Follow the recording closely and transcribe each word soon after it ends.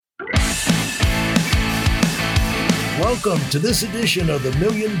Welcome to this edition of the $1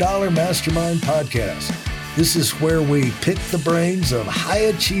 Million Mastermind Podcast. This is where we pick the brains of high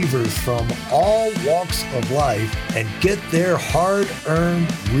achievers from all walks of life and get their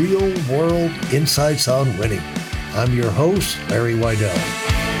hard-earned, real-world insights on winning. I'm your host, Larry Weidel.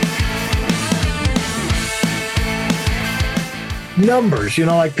 Numbers,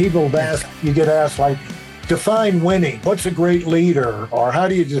 like people get asked, like, define winning. What's a great leader? Or how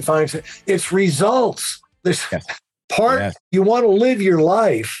do you define it? It's results. This part, you want to live your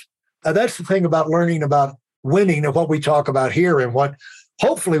life. That's the thing about learning about winning and what we talk about here, and what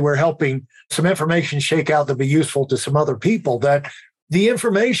hopefully we're helping some information shake out to be useful to some other people. That the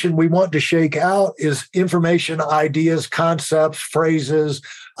information we want to shake out is information, ideas, concepts, phrases,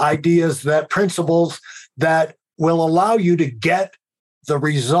 ideas, that principles that will allow you to get the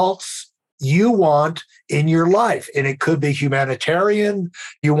results you want in your life. And it could be humanitarian.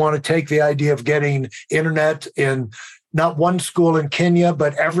 You want to take the idea of getting internet in not one school in Kenya,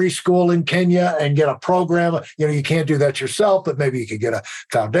 but every school in Kenya, and get a program. You can't do that yourself, but maybe you could get a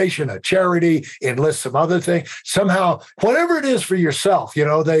foundation, a charity, enlist some other thing. Somehow, whatever it is for yourself,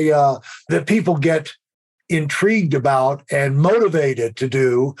 that people get intrigued about and motivated to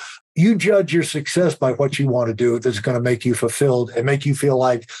do. You judge your success by what you want to do that's going to make you fulfilled and make you feel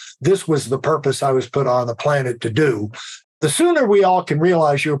like this was the purpose I was put on the planet to do. The sooner we all can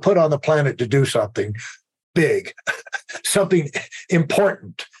realize you were put on the planet to do something big, something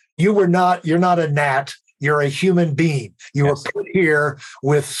important. You're not a gnat. You're a human being. You were put here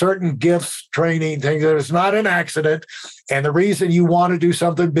with certain gifts, training, things. That it's not an accident. And the reason you want to do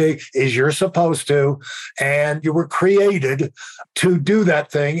something big is you're supposed to, and you were created to do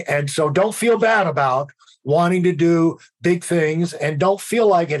that thing. And so don't feel bad about wanting to do big things, and don't feel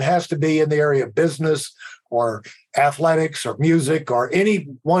like it has to be in the area of business or athletics or music or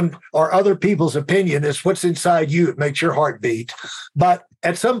anyone or other people's opinion. Is what's inside you. It makes your heart beat. But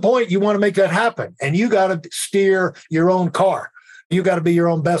at some point, you want to make that happen, and you got to steer your own car. You got to be your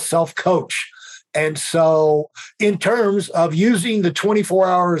own best self-coach. And so in terms of using the 24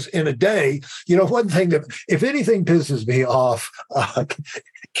 hours in a day, one thing that, if anything pisses me off,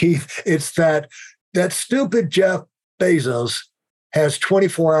 Keith, it's that stupid Jeff Bezos has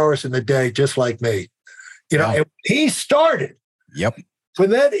 24 hours in the day, just like me. And he started. Yep.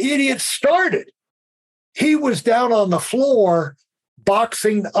 When that idiot started, he was down on the floor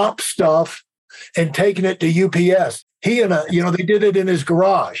boxing up stuff and taking it to UPS. He and they did it in his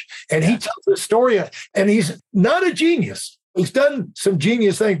garage, and he tells the story. And he's not a genius. He's done some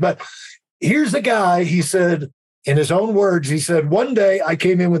genius things, but here's the guy. He said, in his own words, he said, one day I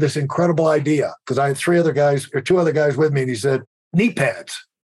came in with this incredible idea because I had two other guys with me, and he said, knee pads.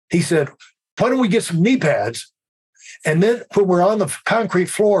 He said, why don't we get some knee pads? And then when we're on the concrete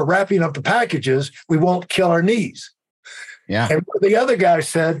floor wrapping up the packages, we won't kill our knees. Yeah. And the other guy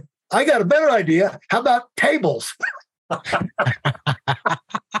said, I got a better idea. How about tables? And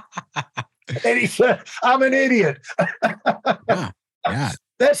he said, I'm an idiot. Yeah.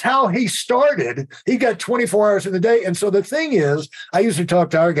 That's how he started. He got 24 hours in the day. And so the thing is, I usually talk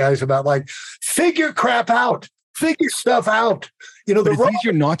to our guys about, like, figure crap out. Figure stuff out. But it's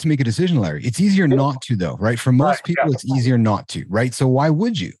easier not to make a decision, Larry. It's easier not to, though, right? For most people, it's easier not to, right? So why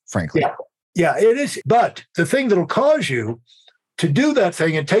would you, frankly? Yeah, it is. But the thing that'll cause you to do that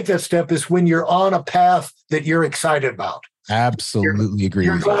thing and take that step is when you're on a path that you're excited about. Absolutely agree.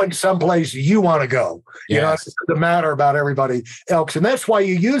 You're going someplace you want to go. It doesn't matter about everybody else. And that's why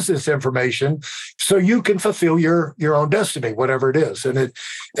you use this information, so you can fulfill your own destiny, whatever it is. And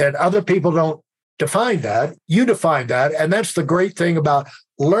other people don't define that. You define that. And that's the great thing about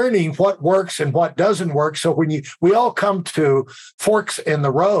learning what works and what doesn't work. So when we all come to forks in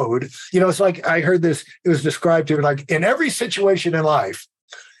the road, it's like, I heard this, it was described to me like, in every situation in life,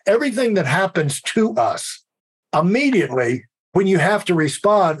 everything that happens to us, immediately when you have to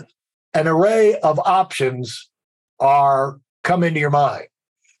respond, an array of options come into your mind.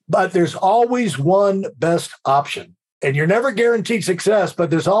 But there's always one best option. And you're never guaranteed success, but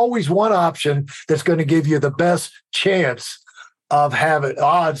there's always one option that's going to give you the best chance of having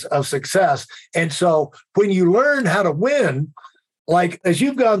odds of success. And so when you learn how to win, like as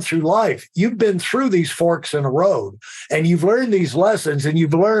you've gone through life, you've been through these forks in the road, and you've learned these lessons, and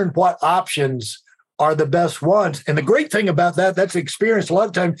you've learned what options are the best ones. And the great thing about that's experience. A lot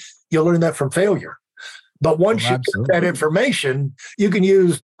of times you'll learn that from failure. But once you get that information, you can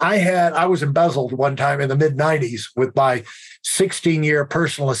use. I was embezzled one time in the mid-90s with my 16-year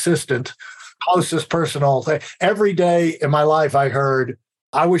personal assistant, closest personal thing. Every day in my life, I heard,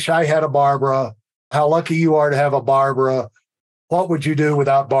 I wish I had a Barbara. How lucky you are to have a Barbara. What would you do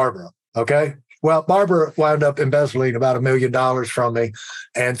without Barbara? Okay. Well, Barbara wound up embezzling about $1 million from me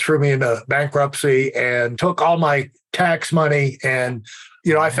and threw me into bankruptcy and took all my tax money. And,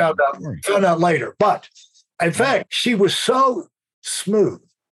 I found out later. But in fact, she was so smooth.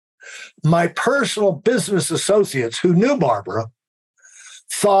 My personal business associates who knew Barbara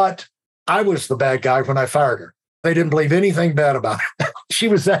thought I was the bad guy when I fired her. They didn't believe anything bad about her. She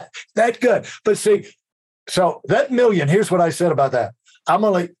was that good. But see, so that $1 million, here's what I said about that.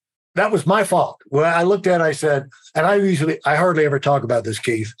 That was my fault. Well, I looked at it, I said, and I hardly ever talk about this,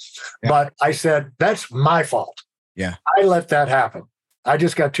 Keith, but I said, that's my fault. Yeah. I let that happen. I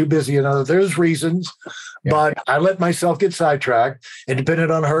just got too busy. There's reasons, but I let myself get sidetracked and depended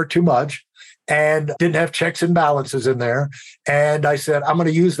on her too much and didn't have checks and balances in there. And I said, I'm going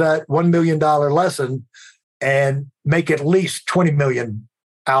to use that $1 million lesson and make at least 20 million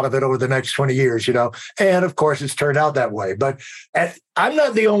out of it over the next 20 years, And of course, it's turned out that way. But I'm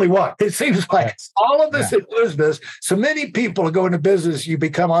not the only one. It seems like all of us in business, so many people go into business, you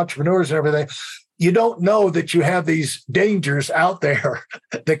become entrepreneurs and everything. You don't know that you have these dangers out there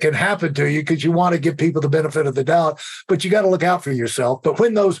that can happen to you because you want to give people the benefit of the doubt, but you got to look out for yourself. But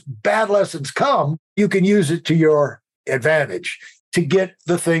when those bad lessons come, you can use it to your advantage to get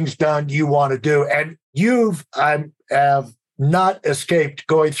the things done you want to do. And I have not escaped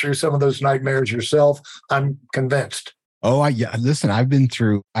going through some of those nightmares yourself. I'm convinced. Oh, listen, I've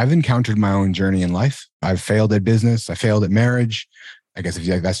encountered my own journey in life. I've failed at business. I failed at marriage. I guess if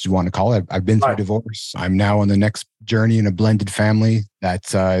that's what you want to call it. I've been through divorce. I'm now on the next journey in a blended family.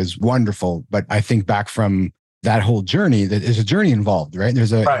 That is wonderful. But I think back from that whole journey, that there's a journey involved, right?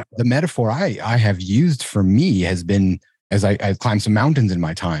 The metaphor I have used for me has been as I climbed some mountains in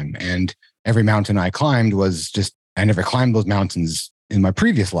my time. And every mountain I climbed I never climbed those mountains in my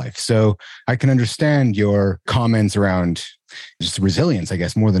previous life. So I can understand your comments around just resilience, I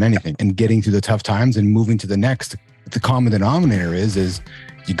guess, more than anything, and getting through the tough times and moving to the next. The common denominator is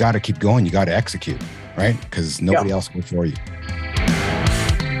you got to keep going. You got to execute, right? Because nobody else will for you.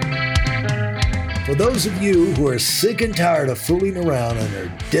 For those of you who are sick and tired of fooling around and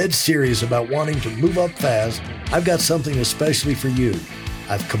are dead serious about wanting to move up fast, I've got something especially for you.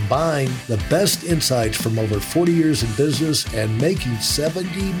 I've combined the best insights from over 40 years in business and making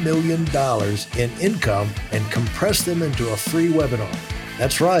 $70 million in income and compressed them into a free webinar.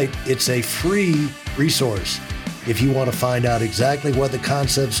 That's right, it's a free resource. If you want to find out exactly what the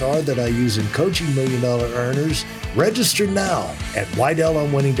concepts are that I use in coaching $1 million earners, register now at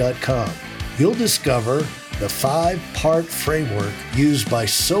WeidelOnWinning.com. You'll discover the 5-part framework used by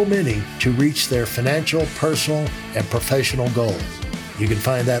so many to reach their financial, personal, and professional goals. You can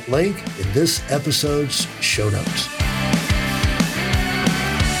find that link in this episode's show notes.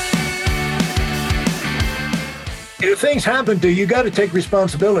 If things happen to you, you got to take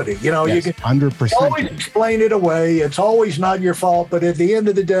responsibility. You can 100%. always explain it away. It's always not your fault, but at the end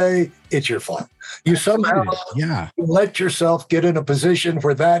of the day, it's your fault. You somehow let yourself get in a position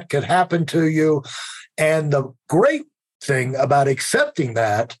where that could happen to you. And the great thing about accepting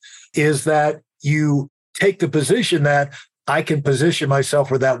that is that you take the position that I can position myself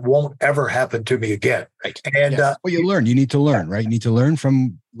where that won't ever happen to me again. Right. And you learn. You need to learn, right? You need to learn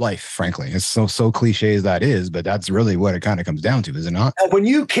from life, frankly. It's so cliche as that is, but that's really what it kind of comes down to, is it not? When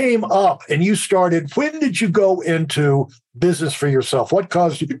you came up and you started, when did you go into business for yourself? What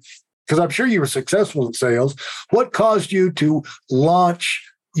caused you? Because I'm sure you were successful in sales. What caused you to launch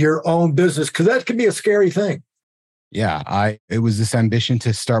your own business? Because that can be a scary thing. Yeah, it was this ambition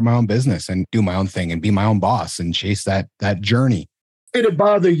to start my own business and do my own thing and be my own boss and chase that journey. Did it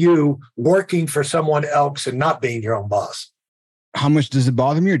bother you working for someone else and not being your own boss? How much does it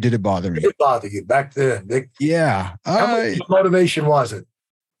bother me, or did it bother me? Did it bother you back then? Yeah. How much motivation was it?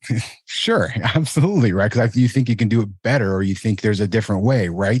 Sure, absolutely, right? Because you think you can do it better, or you think there's a different way,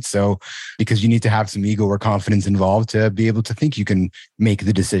 right? So because you need to have some ego or confidence involved to be able to think you can make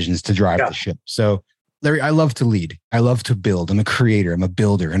the decisions to drive the ship. So Larry, I love to lead. I love to build. I'm a creator. I'm a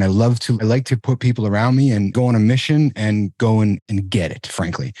builder. And I like to put people around me and go on a mission and go and get it,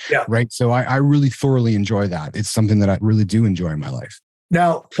 frankly. Yeah. Right. So I really thoroughly enjoy that. It's something that I really do enjoy in my life.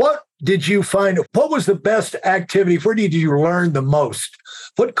 Now, what did you find? What was the best activity? Where did you learn the most?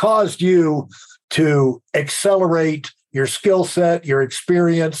 What caused you to accelerate your skill set, your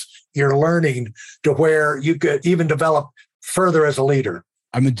experience, your learning to where you could even develop further as a leader?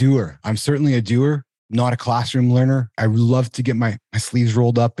 I'm a doer. I'm certainly a doer. Not a classroom learner. I love to get my sleeves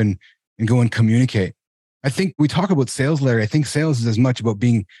rolled up and go and communicate. I think we talk about sales, Larry. I think sales is as much about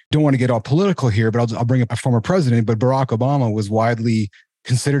don't want to get all political here, but I'll bring up a former president, but Barack Obama was widely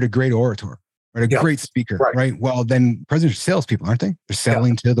considered a great orator, right? A great speaker, right? Well, then presidents are salespeople, aren't they? They're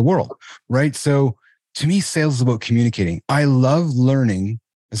selling to the world. right? So to me, sales is about communicating. I love learning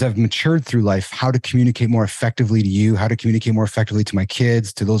as I've matured through life, how to communicate more effectively to you, how to communicate more effectively to my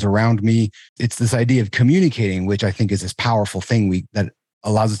kids, to those around me. It's this idea of communicating, which I think is this powerful thing that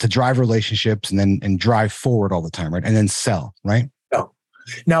allows us to drive relationships and drive forward all the time, right? And then sell, right?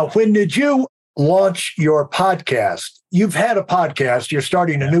 Now, when did you launch your podcast? You've had a podcast. You're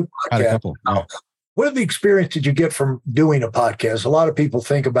starting a new podcast. Had a couple. Yeah. What experience did you get from doing a podcast? A lot of people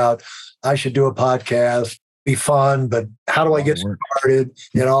think about, I should do a podcast, be fun, but how do I get started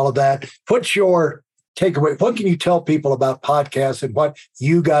and all of that? What's your takeaway? What can you tell people about podcasts and what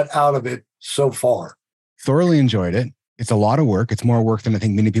you got out of it so far? Thoroughly enjoyed it. It's a lot of work. It's more work than I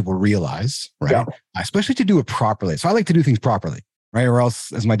think many people realize, right? Yeah. Especially to do it properly. So I like to do things properly, right? Or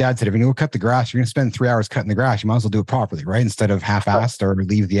else, as my dad said, if you're going to cut the grass, you're going to spend 3 hours cutting the grass. You might as well do it properly, right? Instead of half-assed or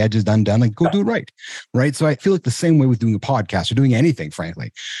leave the edges undone, like go do it right, right? So I feel like the same way with doing a podcast or doing anything,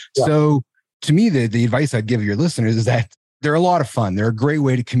 frankly. Yeah. So to me, the advice I'd give your listeners is that they're a lot of fun. They're a great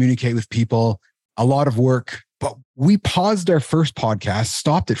way to communicate with people, a lot of work. But we paused our first podcast,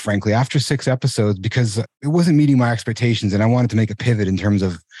 stopped it, frankly, after 6 episodes because it wasn't meeting my expectations. And I wanted to make a pivot in terms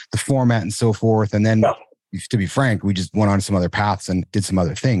of the format and so forth. And then, to be frank, we just went on some other paths and did some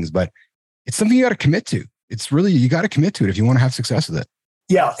other things. But it's something you got to commit to. It's really, you got to commit to it if you want to have success with it.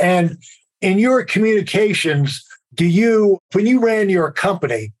 Yeah. And in your communications, when you ran your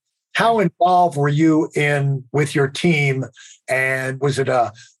company, how involved were you with your team? And was it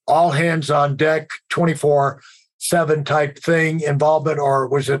a all hands on deck, 24/7 type thing involvement? Or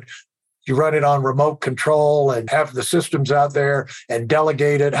was it you run it on remote control and have the systems out there and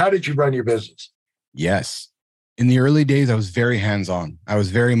delegate it? How did you run your business? Yes. In the early days, I was very hands-on. I was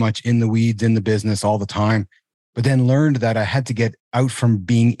very much in the weeds, in the business all the time, but then learned that I had to get out from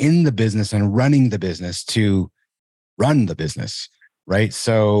being in the business and running the business to run the business. Right.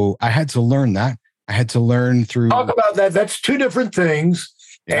 So I had to learn that. I had to learn through. Talk about that. That's two different things.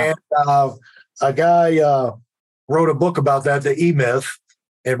 Yeah. And a guy wrote a book about that, the E-Myth.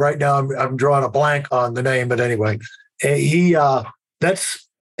 And right now I'm drawing a blank on the name, but anyway, that's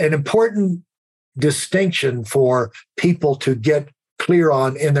an important distinction for people to get clear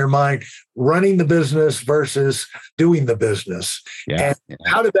on in their mind, running the business versus doing the business. Yeah. And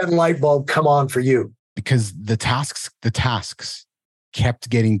how did that light bulb come on for you? Because the tasks kept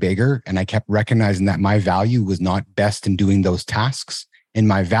getting bigger, and I kept recognizing that my value was not best in doing those tasks, and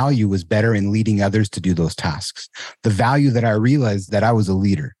my value was better in leading others to do those tasks. The value that I realized that I was a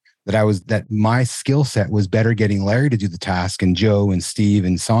leader, that my skill set was better getting Larry to do the task and Joe and Steve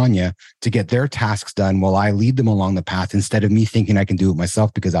and Sonia to get their tasks done while I lead them along the path, instead of me thinking I can do it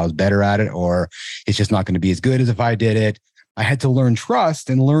myself because I was better at it, or it's just not going to be as good as if I did it. I had to learn trust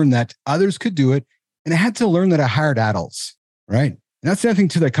and learn that others could do it. And I had to learn that I hired adults, right? And that's the other thing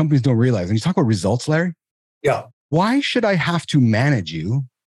too that companies don't realize. When you talk about results, Larry, yeah, why should I have to manage you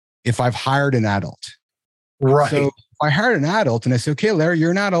if I've hired an adult? Right. So if I hired an adult and I say, okay, Larry, you're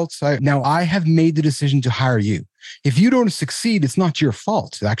an adult. So now I have made the decision to hire you. If you don't succeed, it's not your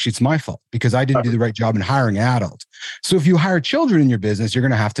fault. Actually, it's my fault because I didn't do the right job in hiring an adult. So if you hire children in your business, you're going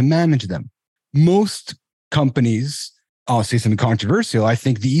to have to manage them. Most companies, I'll say something controversial, I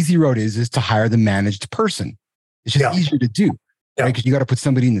think the easy road is to hire the managed person. It's just easier to do. Right? Because you got to put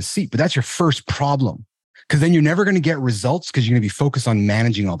somebody in the seat, but that's your first problem. Because then you're never going to get results because you're going to be focused on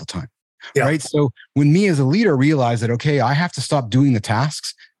managing all the time. Yeah. Right. So when me as a leader realized that, okay, I have to stop doing the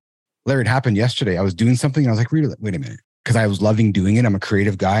tasks. Larry, it happened yesterday. I was doing something and I was like, wait a minute. Because I was loving doing it. I'm a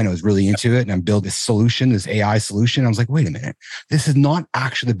creative guy and I was really into it. And I'm building this solution, this AI solution. I was like, wait a minute. This is not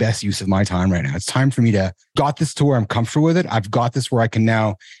actually the best use of my time right now. It's time for me to got this to where I'm comfortable with it. I've got this where I can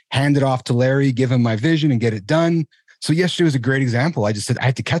now hand it off to Larry, give him my vision and get it done. So yesterday was a great example. I just said, I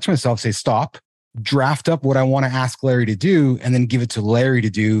had to catch myself, say, stop, draft up what I want to ask Larry to do, and then give it to Larry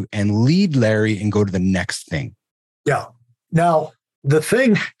to do and lead Larry and go to the next thing. Yeah. Now, the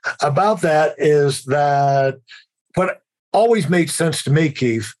thing about that is that what always made sense to me,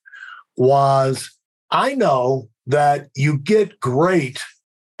 Keith, was I know that you get great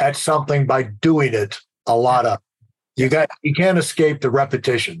at something by doing it a lot of. You can't escape the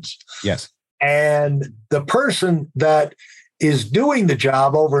repetitions. Yes. And the person that is doing the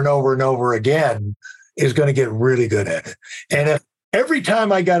job over and over and over again is going to get really good at it. And if every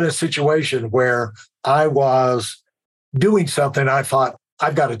time I got in a situation where I was doing something, I thought,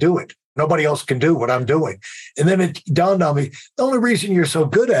 I've got to do it. Nobody else can do what I'm doing. And then it dawned on me, the only reason you're so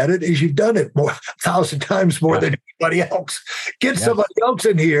good at it is you've done it 1,000 times more than anybody else. Get somebody else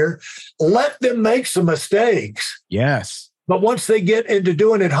in here, let them make some mistakes. Yes. But once they get into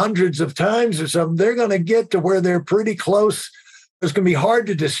doing it hundreds of times or something, they're going to get to where they're pretty close It's going to be hard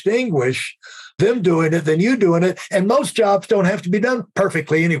to distinguish them doing it than you doing it. And most jobs don't have to be done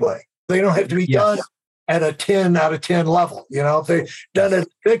perfectly anyway. They don't have to be done at a 10 out of 10 level. If they've done it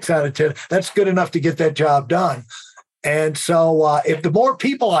 6 out of 10, that's good enough to get that job done. And so if the more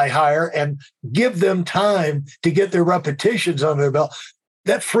people I hire and give them time to get their repetitions under their belt,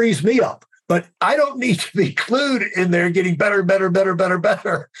 that frees me up. But I don't need to be glued in there getting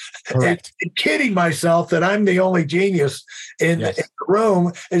better. And kidding myself that I'm the only genius in the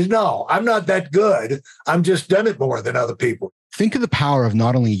room is no, I'm not that good. I'm just done it more than other people. Think of the power of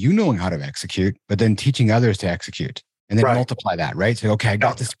not only you knowing how to execute, but then teaching others to execute and then multiply that, right? So, okay, I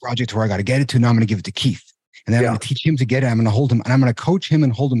got this project where I got to get it to, now I'm going to give it to Keith. And then I'm going to teach him to get it. I'm going to hold him and I'm going to coach him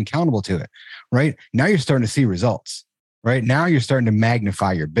and hold him accountable to it, right? Now you're starting to see results, right? Now you're starting to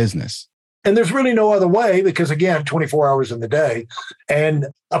magnify your business. And there's really no other way because, again, 24 hours in the day. And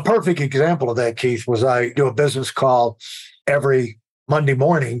a perfect example of that, Keith, was I do a business call every Monday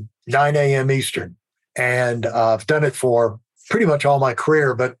morning, 9 a.m. Eastern. And I've done it for pretty much all my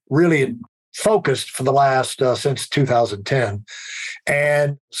career, but really focused for the last, since 2010.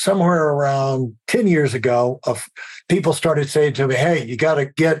 And somewhere around 10 years ago, people started saying to me, hey, you got to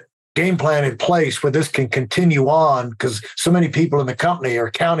get game plan in place where this can continue on because so many people in the company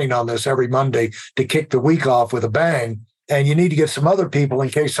are counting on this every Monday to kick the week off with a bang. And you need to get some other people in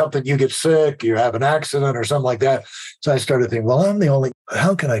case you get sick, you have an accident or something like that. So I started thinking, well, I'm the only,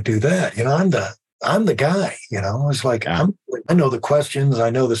 how can I do that? I'm the guy, it's like, I know the questions. I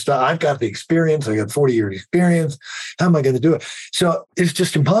know the stuff. I've got the experience. I got 40 years experience. How am I going to do it? So it's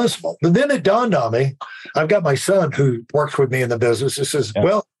just impossible. But then it dawned on me, I've got my son who works with me in the business. He says,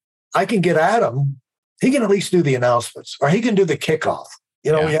 well, I can get Adam. He can at least do the announcements or he can do the kickoff. We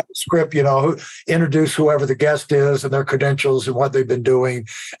have a script, introduce whoever the guest is and their credentials and what they've been doing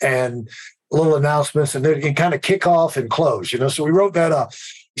and little announcements and then you can kind of kick off and close, So we wrote that up.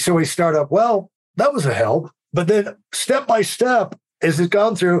 So we start up, well, that was a help. But then step by step, as it's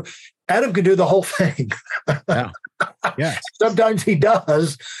gone through, Adam can do the whole thing. Sometimes he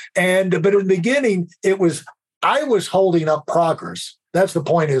does. But in the beginning, I was holding up progress. That's the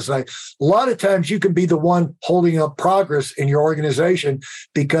point is like a lot of times you can be the one holding up progress in your organization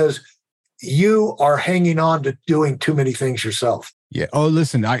because you are hanging on to doing too many things yourself. Yeah. Oh,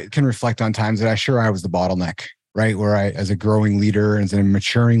 listen, I can reflect on times that I was the bottleneck, right? Where as a growing leader, as a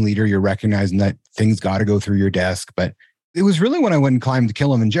maturing leader, you're recognizing that things got to go through your desk. But it was really when I went and climbed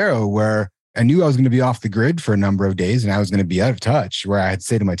Kilimanjaro where I knew I was going to be off the grid for a number of days and I was going to be out of touch where I had to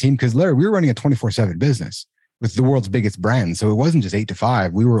say to my team, because Larry, we were running a 24/7 business with the world's biggest brand. So it wasn't just 8 to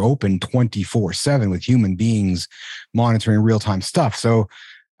 5. We were open 24/7 with human beings monitoring real-time stuff. So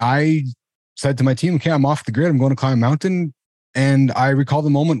I said to my team, okay, I'm off the grid. I'm going to climb a mountain. And I recall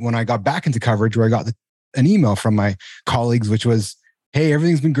the moment when I got back into coverage where I got an email from my colleagues, which was, hey,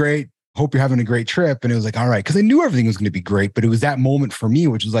 everything's been great. Hope you're having a great trip. And it was like, all right, because I knew everything was going to be great. But it was that moment for me,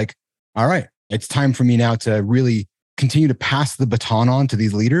 which was like, all right, it's time for me now to really continue to pass the baton on to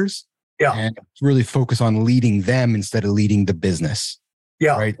these leaders. And really focus on leading them instead of leading the business.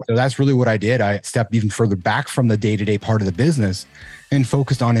 Right. So that's really what I did. I stepped even further back from the day-to-day part of the business and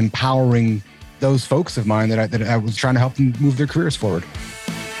focused on empowering those folks of mine that I was trying to help them move their careers forward.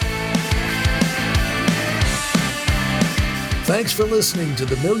 Thanks for listening to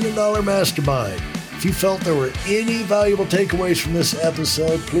the $1 Million Mastermind. If you felt there were any valuable takeaways from this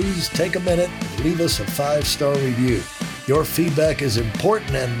episode, please take a minute and leave us a 5-star review. Your feedback is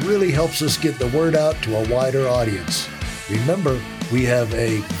important and really helps us get the word out to a wider audience. Remember, we have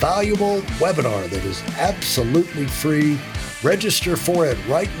a valuable webinar that is absolutely free. Register for it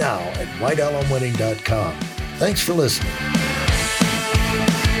right now at whitealumwinning.com. Thanks for listening.